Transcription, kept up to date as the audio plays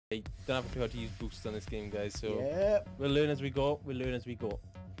gonna have to know how to use boosts on this game, guys. So Yep. we'll learn as we go. We'll learn as we go.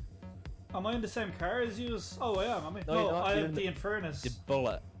 Am I in the same car as you? Oh, I am. No, you're not. I You're have in the Infernus. The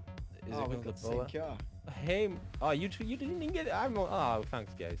bullet. Is Oh, it we called got the the same bullet? car. Hey, oh, you didn't even get it. I'm not. Oh,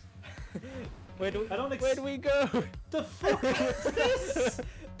 thanks, guys. Where do we go? The fuck is this?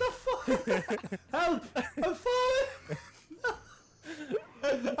 The fuck? Help! I'm falling!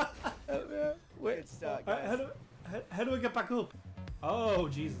 Wait, Good start, guys. How do I get back up? Oh,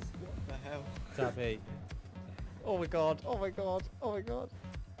 Jesus. What the hell? Tab 8. Oh my god! Oh my god! Oh my god!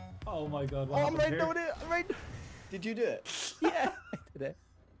 Oh my god. Oh, I'm right down it! I'm right. Did you do it? Yeah, I did it.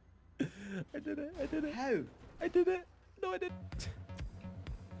 I did it. I did it. How? I did it. No, I didn't.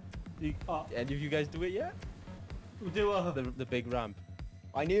 Any of you guys do it yet? We do The big ramp.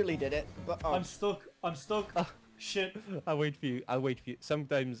 I nearly did it, but I'm stuck. I'm stuck. Shit. I'll wait for you. I'll wait for you.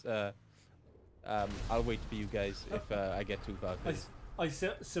 Sometimes I'll wait for you guys if I get too far. I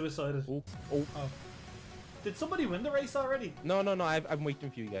suicided. Oh. Did somebody win the race already? No. I'm waiting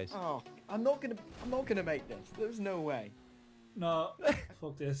for you guys. oh, I'm not gonna make this. There's no way. No.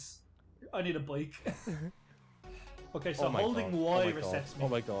 Fuck this. I need a bike. Okay, so Oh my holding God. Y Oh my resets God. me. Oh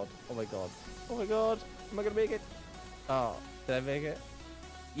my god. Oh my god. Oh my god. Am I gonna make it? Oh, did I make it?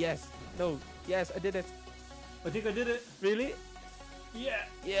 Yes. No. Yes, I did it. I think I did it. Really? Yeah.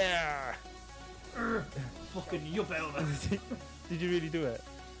 Yeah. Fucking yup, Elva. Did you really do it?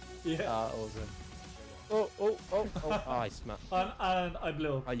 Yeah. Ah, awesome. Oh, I smacked. And I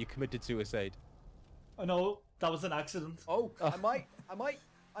blew up. Oh, you committed suicide. I know, that was an accident. Oh, I might.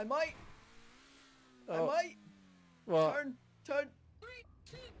 Oh. What? Turn.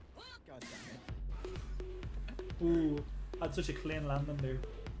 God damn it. Ooh, had such a clean landing there.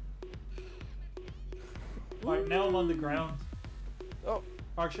 Right, now I'm on the ground. Oh.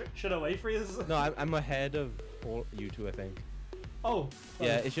 Or should I wait for you? No, I'm ahead of all you two, I think. Oh.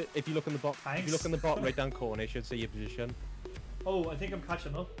 Yeah, it should. If you look in the bottom, Thanks. if you look in the bottom right down corner, it should say your position. Oh, I think I'm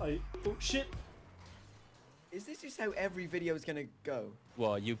catching up. Oh shit. Is this just how every video is gonna go?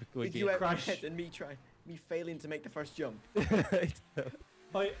 Well, you would With be you out crash. ahead and me failing to make the first jump.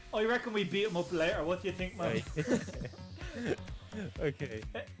 I reckon we beat him up later. What do you think, man? Okay.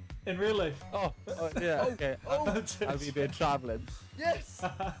 In real life. Oh, yeah. Okay. Oh, I'll be a bit traveling. yes!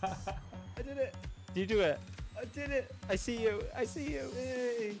 I did it! Do you do it? I did it! I see you. I see you.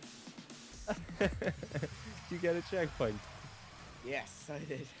 Hey. You get a checkpoint. Yes, I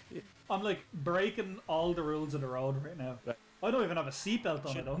did. I'm like breaking all the rules of the road right now. Right. I don't even have a seatbelt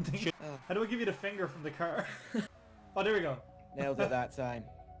on, I don't think. How do I give you the finger from the car? Oh, there we go. Nailed it that time.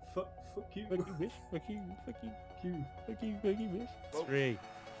 Fuck you. Fuck you, bitch. Fuck you. Fuck you. Fuck you. Fuck you, bitch. Whoa. 3,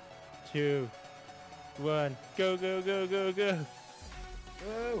 2, 1. Go, go, go, go, go.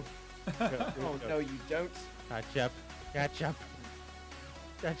 Whoa! Oh, no, you don't. Catch up. Catch up.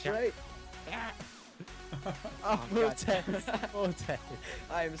 Catch up. Right. Oh, God. Mortex.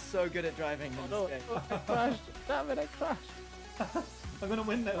 I am so good at driving in No, this game. I crashed. Damn it, I crashed. I'm gonna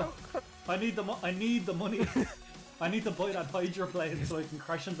win now. I need the money. I need to buy that hydroplane so I can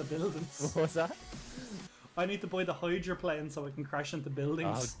crash into buildings. What was that? I need to buy the hydroplane so I can crash into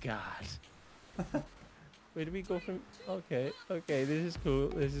buildings. Oh, God. Where do we go from? Okay, this is cool.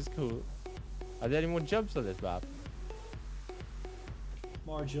 This is cool. Are there any more jumps on this map?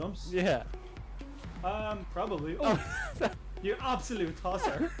 More jumps? Yeah. Probably. Oh, you absolute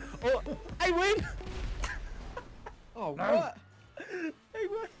tosser. Oh, I win! Oh, what? I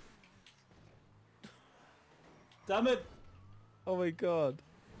win! Damn it. Oh my God.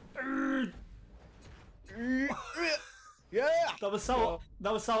 Yeah! That was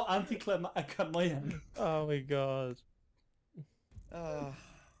so anticlimactic on my end. Oh my God.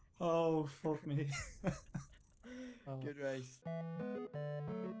 Oh, fuck me. Good race.